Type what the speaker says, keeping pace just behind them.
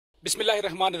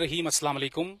बिस्मिल्लाहिर्रहमानिर्रहीम, अस्सलाम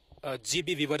वालेकुम।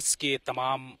 जीबी व्यूवर्स के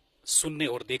तमाम सुनने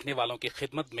और देखने वालों की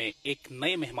खिदमत में एक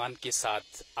नए मेहमान के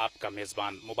साथ आपका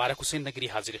मेज़बान मुबारक हुसैन नगरी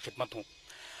हाजिर खिदमत हूँ।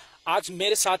 आज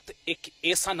मेरे साथ एक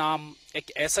ऐसा नाम,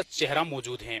 एक ऐसा चेहरा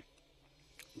मौजूद है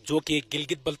जो कि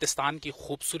गिलगित बल्तिस्तान की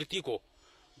खूबसूरती को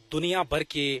दुनिया भर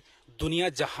के, दुनिया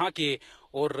जहां के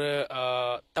और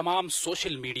तमाम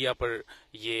सोशल मीडिया पर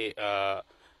ये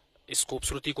इस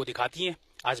खूबसूरती को दिखाती हैं।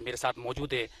 आज मेरे साथ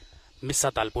मौजूद है मिसा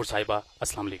तालपुर साहिबा।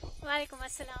 अस्सलाम वालेकुम। वालेकुम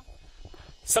अस्सलाम।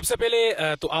 सबसे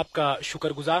पहले तो आपका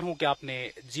शुक्रगुजार हूं कि आपने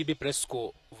जीबी प्रेस को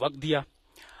वक्त दिया।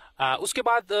 उसके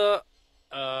बाद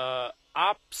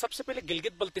आप सबसे पहले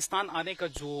गिलगित बल्तिस्तान आने का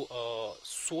जो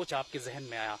सोच आपके जहन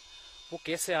में आया, वो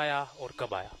कैसे आया और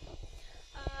कब आया?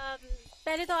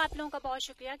 पहले तो आप लोगों का बहुत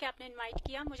शुक्रिया कि आपने इनवाइट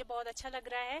किया। मुझे बहुत अच्छा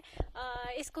लग रहा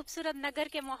है इस खूबसूरत नगर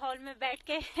के माहौल में बैठ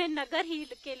के नगर ही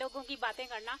के लोगों की बातें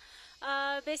करना।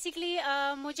 बेसिकली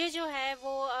मुझे जो है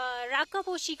वो राका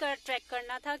पोशी का ट्रैक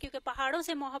करना था, क्योंकि पहाड़ों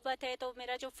से मोहब्बत है। तो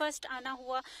मेरा जो फर्स्ट आना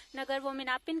हुआ नगर, वो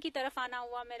मिनापिन की तरफ आना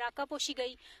हुआ। मैं राका पोशी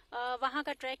गई, वहाँ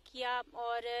का ट्रैक किया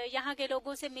और यहाँ के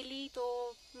लोगों से मिली,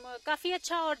 तो काफ़ी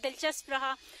अच्छा और दिलचस्प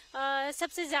रहा।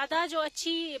 सबसे ज़्यादा जो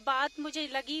अच्छी बात मुझे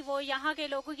लगी वो यहाँ के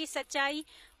लोगों की सच्चाई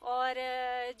और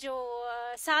जो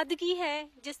सादगी है,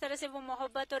 जिस तरह से वो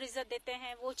मोहब्बत और इज्जत देते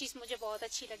हैं, वो चीज़ मुझे बहुत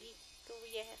अच्छी लगी। तो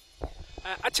ये है।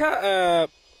 अच्छा,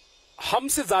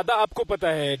 हमसे ज्यादा आपको पता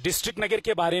है डिस्ट्रिक्ट नगर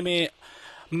के बारे में।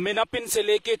 मिनापिन से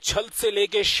लेके, छल से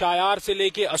लेके, शायार से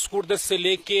लेके, अस्कुर्दस से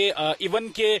लेके, इवन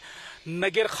के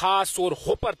नगर खास और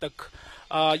होपर तक,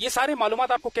 ये सारे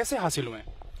मालूमात आपको कैसे हासिल हुए?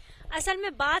 असल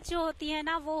में बात जो होती है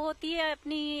ना, वो होती है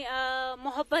अपनी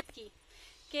मोहब्बत की,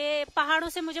 कि पहाड़ों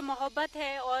से मुझे मोहब्बत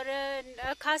है और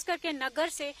खास करके नगर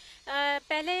से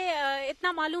पहले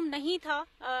इतना मालूम नहीं था।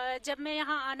 जब मैं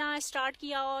यहाँ आना स्टार्ट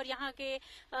किया और यहाँ के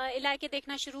इलाके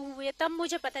देखना शुरू हुए, तब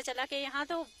मुझे पता चला कि यहाँ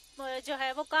तो जो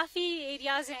है वो काफ़ी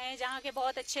एरियाज हैं जहाँ के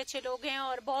बहुत अच्छे अच्छे लोग हैं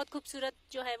और बहुत खूबसूरत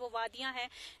जो है वो वादियाँ हैं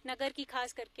नगर की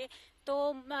खास करके। तो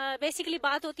बेसिकली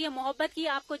बात होती है मोहब्बत की।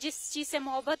 आपको जिस चीज़ से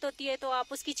मोहब्बत होती है तो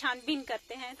आप उसकी छानबीन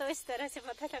करते हैं, तो इस तरह से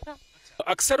पता लगा।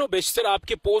 अक्सर और बेशतर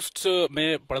आपके पोस्ट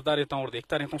मैं पढ़ता रहता हूँ और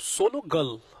देखता रहता हूँ। Solo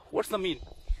girl, what's the mean?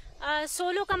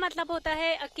 Solo का मतलब होता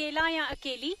है अकेला या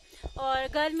अकेली, और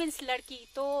गर्ल मीन्स लड़की।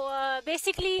 तो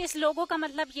बेसिकली इस लोगो का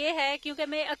मतलब ये है, क्योंकि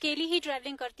मैं अकेली ही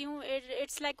ट्रैवलिंग करती हूँ।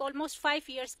 इट्स लाइक ऑलमोस्ट 5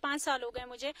 years, 5 साल हो गए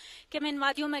मुझे कि मैं इन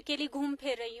वादियों में अकेली घूम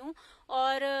फिर रही हूँ।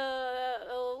 और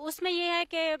उसमें ये है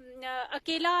कि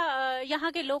अकेला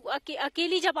यहाँ के लोग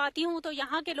अकेली जब आती हूँ तो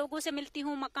यहाँ के लोगों से मिलती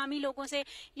हूँ, मकामी लोगों से,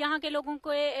 यहाँ के लोगों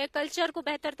के कल्चर को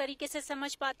बेहतर तरीके से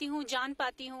समझ पाती हूँ, जान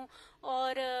पाती हूँ।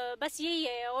 और बस यही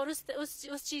है, और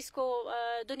उस चीज़ को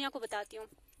दुनिया को बताती हूँ।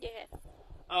 ये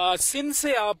है। सिंध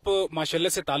से आप माशाल्लाह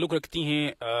से ताल्लुक रखती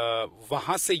हैं,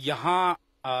 वहां से यहाँ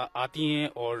आती हैं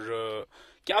और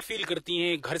क्या फील करती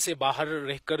हैं? घर से बाहर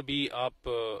रहकर भी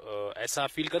आप ऐसा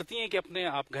फील करती हैं कि अपने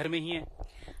आप घर में ही हैं?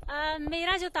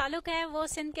 मेरा जो ताल्लुक है वो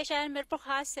सिंध के शहर मीरपुर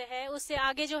खास से है। उससे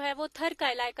आगे जो है वो थर का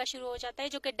इलाका शुरू हो जाता है,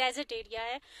 जो कि डेजर्ट एरिया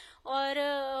है। और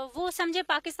वो समझे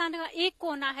पाकिस्तान का एक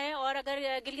कोना है, और अगर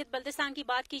गिलगित बल्तिस्तान की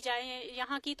बात की जाए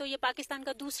यहाँ की, तो ये पाकिस्तान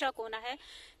का दूसरा कोना है।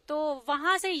 तो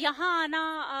वहाँ से यहाँ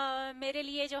आना मेरे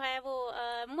लिए जो है वो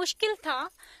मुश्किल था,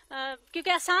 क्योंकि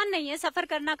आसान नहीं है। सफ़र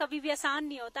करना कभी भी आसान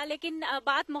नहीं होता, लेकिन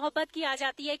बात मोहब्बत की आ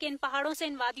जाती है कि इन पहाड़ों से,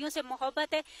 इन वादियों से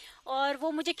मोहब्बत है और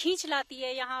वो मुझे खींच लाती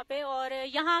है यहाँ पे। और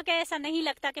यहाँ के ऐसा नहीं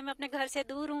लगता कि मैं अपने घर से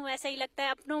दूर हूँ, ऐसा ही लगता है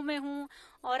अपनों में हूँ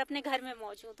और अपने घर में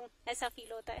मौजूद हूँ, ऐसा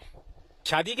फील होता है।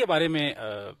 शादी के बारे में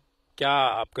क्या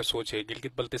आपका सोच है?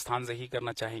 गिलगित बल्तिस्तान से ही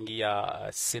करना चाहेंगी या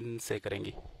सिंध से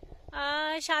करेंगी?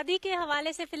 शादी के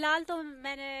हवाले से फिलहाल तो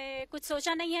मैंने कुछ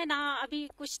सोचा नहीं है ना, अभी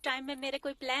कुछ टाइम में मेरे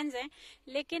कोई प्लान्स हैं।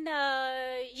 लेकिन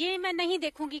ये मैं नहीं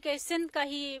देखूंगी कि सिंध का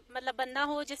ही मतलब बंदा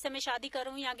हो जिससे मैं शादी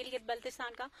करूं, या गिलगित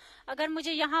बल्तिस्तान का। अगर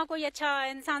मुझे यहाँ कोई अच्छा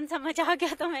इंसान समझ आ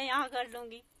गया तो मैं यहाँ कर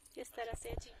लूंगी, इस तरह से।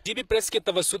 जी, जीबी प्रेस के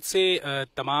तवज्जुद से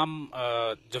तमाम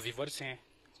जो व्यूवर्स हैं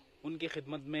उनकी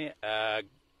खिदमत में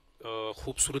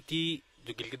खूबसूरती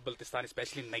जो गिलगित बल्तिस्तान,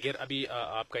 स्पेशली नगर, अभी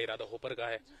आपका इरादा होपर का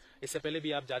है, इससे पहले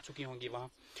भी आप जा चुकी होंगी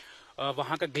वहाँ।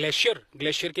 वहाँ का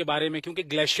ग्लेशियर के बारे में, क्योंकि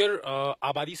ग्लेशियर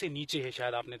आबादी से नीचे है,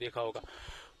 शायद आपने देखा होगा।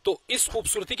 तो इस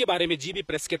खूबसूरती के बारे में जीबी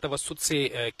प्रेस के तवज्जुद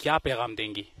से क्या पैगाम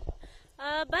देंगी?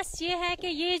 बस ये है कि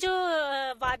ये जो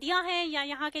वादियां हैं, या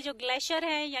यहाँ के जो ग्लेशियर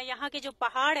हैं, या यहाँ के जो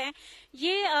पहाड़ हैं,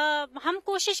 ये हम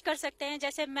कोशिश कर सकते हैं।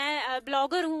 जैसे मैं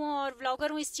ब्लॉगर हूँ, और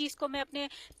ब्लॉगर हूँ, इस चीज़ को मैं अपने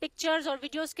पिक्चर्स और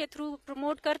वीडियोस के थ्रू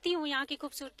प्रमोट करती हूँ, यहाँ की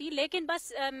खूबसूरती। लेकिन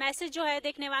बस मैसेज जो है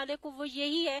देखने वाले को वो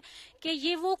यही है कि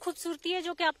ये वो खूबसूरती है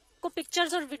जो कि आप आपको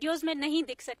पिक्चर्स और वीडियोस में नहीं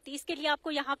दिख सकती। इसके लिए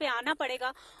आपको यहाँ पे आना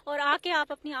पड़ेगा और आके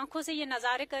आप अपनी आंखों से ये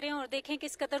नज़ारे करें और देखें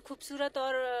किस कदर खूबसूरत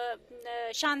और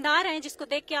शानदार हैं, जिसको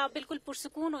देख के आप बिल्कुल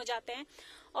पुरसुकून हो जाते हैं।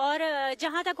 और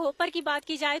जहां तक होपर की बात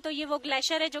की जाए तो ये वो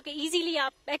ग्लेशियर है जो कि इजीली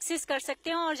आप एक्सेस कर सकते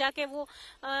हैं और जाके वो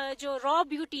जो रॉ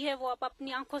ब्यूटी है वो आप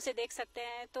अपनी आंखों से देख सकते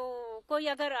हैं। तो कोई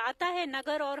अगर आता है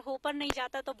नगर और होपर नहीं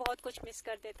जाता तो बहुत कुछ मिस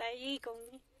कर देता है, यही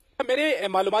कहूंगी। मेरे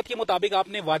मालूमात के मुताबिक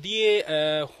आपने वादी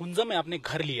हुंजा में आपने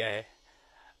घर लिया है,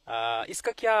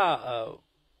 इसका क्या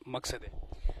मकसद है?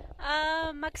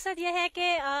 मकसद यह है कि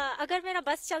अगर मेरा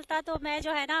बस चलता तो मैं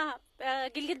जो है ना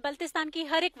गिलगित बल्तिस्तान की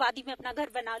हर एक वादी में अपना घर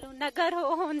बना लूं, नगर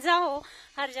हो, हुंजा हो,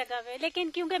 हर जगह में।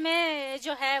 लेकिन क्योंकि मैं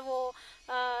जो है वो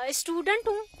स्टूडेंट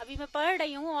हूँ, अभी मैं पढ़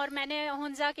रही हूँ और मैंने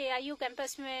हुंजा के आईयू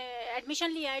कैंपस में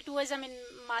एडमिशन लिया है टूरिज्म इन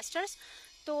मास्टर्स,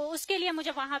 तो उसके लिए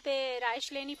मुझे वहाँ पे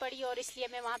राइश लेनी पड़ी और इसलिए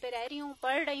मैं वहाँ पे रह रही हूँ,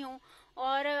 पढ़ रही हूँ।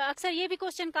 और अक्सर ये भी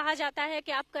क्वेश्चन कहा जाता है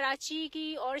कि आप कराची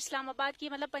की और इस्लामाबाद की,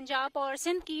 मतलब पंजाब और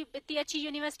सिंध की इतनी अच्छी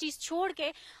यूनिवर्सिटीज छोड़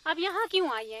के आप यहाँ क्यों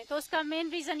आई हैं? तो उसका मेन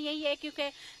रीज़न यही है क्योंकि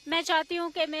मैं चाहती हूँ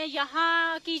कि मैं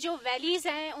यहाँ की जो वैलीज़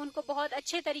हैं उनको बहुत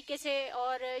अच्छे तरीके से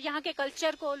और यहाँ के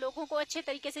कल्चर को, लोगों को अच्छे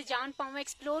तरीके से जान पाऊँ,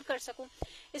 एक्सप्लोर कर सकूँ।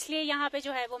 इसलिए यहाँ पे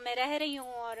जो है वो मैं रह रही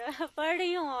हूँ और पढ़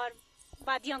रही हूँ और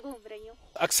वादियाँ घूम रही हूँ।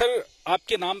 अक्सर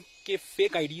आपके नाम के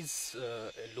फेक आईडीज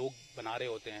लोग बना रहे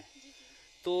होते हैं,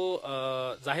 तो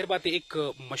जाहिर बात है एक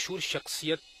मशहूर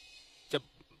शख्सियत, जब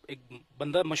एक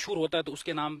बंदा मशहूर होता है तो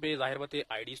उसके नाम पे जाहिर बात है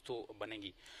आईडीज तो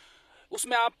बनेगी।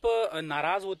 उसमें आप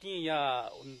नाराज होती हैं या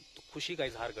खुशी का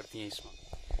इजहार करती हैं इसमें?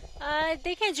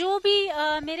 देखें, जो भी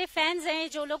मेरे फैंस हैं,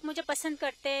 जो लोग मुझे पसंद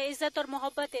करते हैं, इज्जत और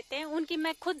मोहब्बत देते हैं, उनकी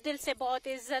मैं खुद दिल से बहुत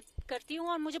इज्जत करती हूँ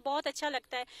और मुझे बहुत अच्छा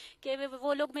लगता है कि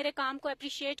वो लोग मेरे काम को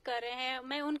अप्रिशिएट कर रहे हैं।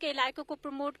 मैं उनके इलाकों को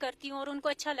प्रमोट करती हूँ और उनको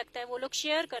अच्छा लगता है, वो लोग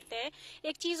शेयर करते हैं।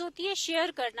 एक चीज़ होती है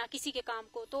शेयर करना किसी के काम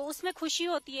को, तो उसमें खुशी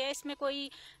होती है, इसमें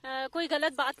कोई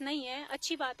गलत बात नहीं है।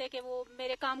 अच्छी बात है कि वो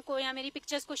मेरे काम को या मेरी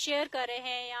पिक्चर्स को शेयर कर रहे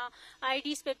हैं या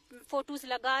आईडीज पे फोटोज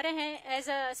लगा रहे हैं as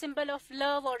a symbol of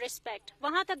love और रिस्पेक्ट,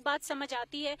 वहां तक बात समझ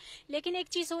आती है। लेकिन एक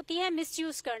चीज होती है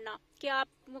मिसयूज करना, कि आप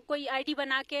कोई आईडी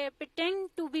बना के प्रिटेंड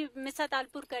टू बी मिसा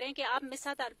तालपुर करें कि आप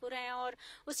मिसा तालपुर हैं और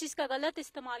उस चीज का गलत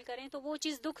इस्तेमाल करें, तो वो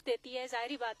चीज दुख देती है,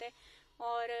 जाहिर बात है,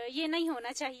 और ये नहीं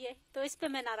होना चाहिए। तो इस पे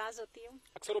मैं नाराज होती हूँ।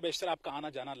 अक्सर और बेशतर आपका आना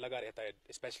जाना लगा रहता है,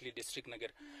 स्पेशली डिस्ट्रिक्ट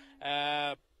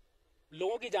नगर।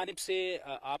 लोगों की जानिब से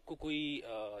आपको कोई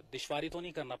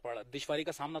दुश्वारी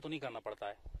का सामना तो नहीं करना पड़ता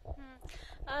है?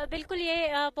 बिल्कुल,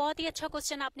 ये बहुत ही अच्छा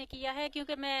क्वेश्चन आपने किया है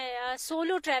क्योंकि मैं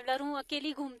सोलो ट्रैवलर हूँ,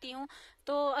 अकेली घूमती हूँ।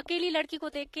 तो अकेली लड़की को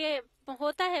देख के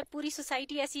होता है, पूरी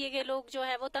सोसाइटी ऐसी है कि लोग जो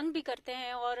है वो तंग भी करते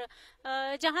हैं। और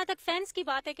जहाँ तक फैंस की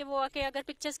बात है कि वो आके अगर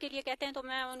पिक्चर्स के लिए कहते हैं तो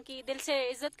मैं उनकी दिल से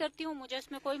इज्जत करती हूँ, मुझे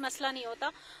उसमें कोई मसला नहीं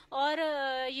होता। और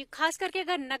ये खास करके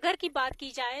अगर नगर की बात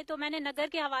की जाए तो मैंने नगर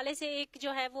के हवाले से एक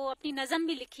जो है वो अपनी नज़म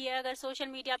भी लिखी है। अगर सोशल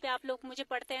मीडिया पे आप लोग मुझे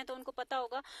पढ़ते हैं तो उनको पता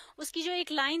होगा। उसकी जो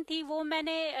एक लाइन थी वो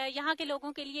मैंने यहाँ के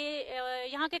लोगों के लिए,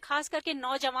 यहाँ के खास करके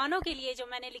नौजवानों के लिए जो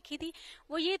मैंने लिखी थी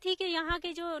वो ये थी कि यहाँ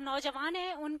के जो नौजवान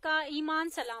है उनका ईमान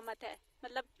सलामत है,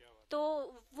 मतलब तो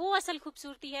वो असल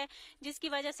खूबसूरती है जिसकी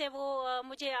वजह से वो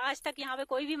मुझे आज तक यहाँ पे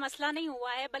कोई भी मसला नहीं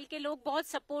हुआ है, बल्कि लोग बहुत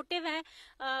सपोर्टिव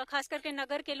हैं। खास करके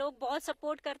नगर के लोग बहुत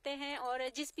सपोर्ट करते हैं और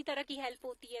जिस भी तरह की हेल्प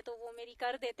होती है तो वो मेरी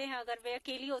कर देते हैं। अगर मैं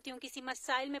अकेली होती हूँ, किसी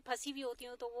मसाइल में फंसी हुई होती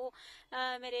हूँ, तो वो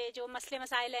मेरे जो मसले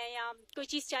मसाइल हैं या कोई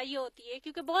चीज़ चाहिए होती है,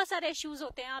 क्योंकि बहुत सारे इश्यूज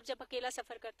होते हैं आप जब अकेला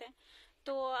सफ़र करते हैं।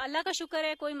 तो अल्लाह का शुक्र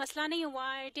है कोई मसला नहीं हुआ,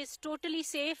 इट इज़ टोटली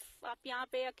सेफ। आप यहाँ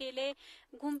पे अकेले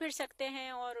घूम फिर सकते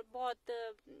हैं और बहुत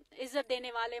इज्जत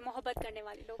देने वाले, मोहब्बत करने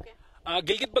वाले लोग हैं।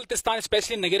 गिलगित बल्तिस्तान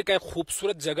स्पेशली नगर का एक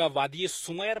खूबसूरत जगह वादी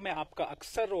सुमैर में आपका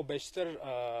अक्सर और बेशतर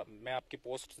मैं आपके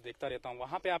पोस्ट देखता रहता हूँ।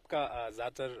 वहाँ पे आपका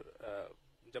ज़्यादातर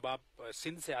जब आप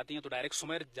सिंध से आती हैं तो डायरेक्ट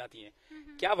सुमैर जाती हैं,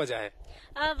 क्या वजह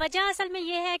है? वजह असल में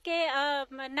ये है कि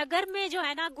नगर में जो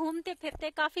है ना घूमते फिरते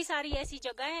काफ़ी सारी ऐसी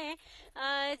जगह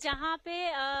हैं जहाँ पे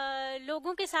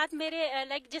लोगों के साथ मेरे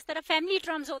लाइक जिस तरह फैमिली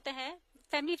टर्म्स होते हैं,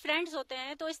 फैमिली फ्रेंड्स होते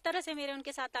हैं, तो इस तरह से मेरे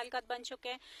उनके साथ ताल्लुकात बन चुके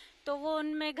हैं। तो वो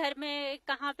उनमें घर में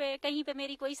कहाँ पे, कहीं पे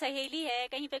मेरी कोई सहेली है,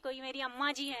 कहीं पे कोई मेरी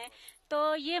अम्मा जी हैं,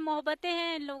 तो ये मोहब्बतें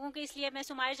हैं लोगों की, इसलिए मैं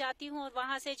सुमाइर जाती हूँ। और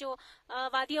वहाँ से जो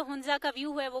वादी हुंजा का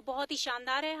व्यू है वो बहुत ही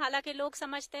शानदार है। हालांकि लोग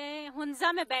समझते हैं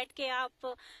हुंजा में बैठ के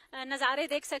आप नज़ारे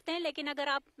देख सकते हैं, लेकिन अगर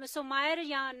आप सुमाइर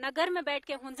या नगर में बैठ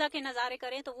के हुंजा के नज़ारे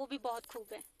करें तो वो भी बहुत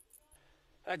खूब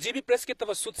है। जीबी प्रेस के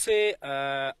तवस्सुत से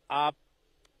आप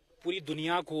पूरी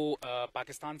दुनिया को,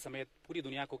 पाकिस्तान समेत पूरी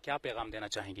दुनिया को क्या पैगाम देना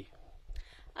चाहेंगी?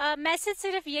 मैसेज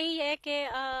सिर्फ यही है कि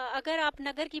अगर आप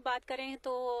नगर की बात करें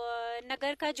तो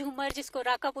नगर का झूमर, जिसको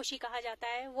राका पोशी कहा जाता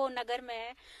है, वो नगर में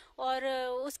है। और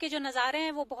उसके जो नज़ारे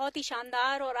हैं वो बहुत ही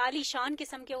शानदार और आलीशान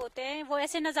किस्म के होते हैं। वो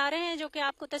ऐसे नज़ारे हैं जो कि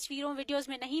आपको तस्वीरों वीडियोस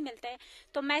में नहीं मिलते हैं।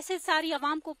 तो मैसेज सारी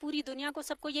आवाम को, पूरी दुनिया को,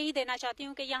 सबको यही देना चाहती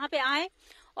हूँ कि यहाँ पे आएँ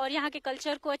और यहाँ के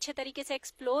कल्चर को अच्छे तरीके से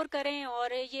एक्सप्लोर करें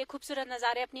और ये खूबसूरत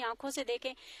नज़ारे अपनी आंखों से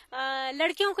देखें।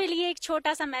 लड़कियों के लिए एक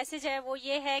छोटा सा मैसेज है, वो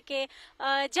ये है कि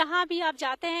जहाँ भी आप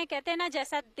जाते हैं, कहते हैं ना,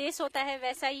 जैसा देश होता है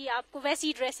वैसा ही आपको, वैसी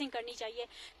ही ड्रेसिंग करनी चाहिए।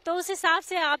 तो उस हिसाब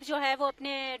से आप जो है वो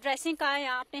अपने ड्रेसिंग का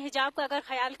या अपने हिजाब का अगर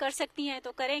ख्याल कर सकती हैं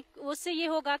तो करें। उससे ये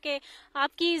होगा कि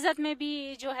आपकी इज्जत में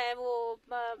भी जो है वो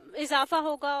इजाफा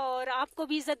होगा और आपको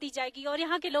भी इज्जत दी जाएगी और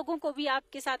यहाँ के लोगों को भी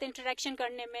आपके साथ इंटरेक्शन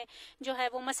करने में जो है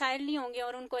वो मसाइल नहीं होंगे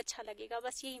और उनको अच्छा लगेगा।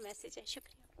 बस यही मैसेज है।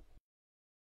 शुक्रिया।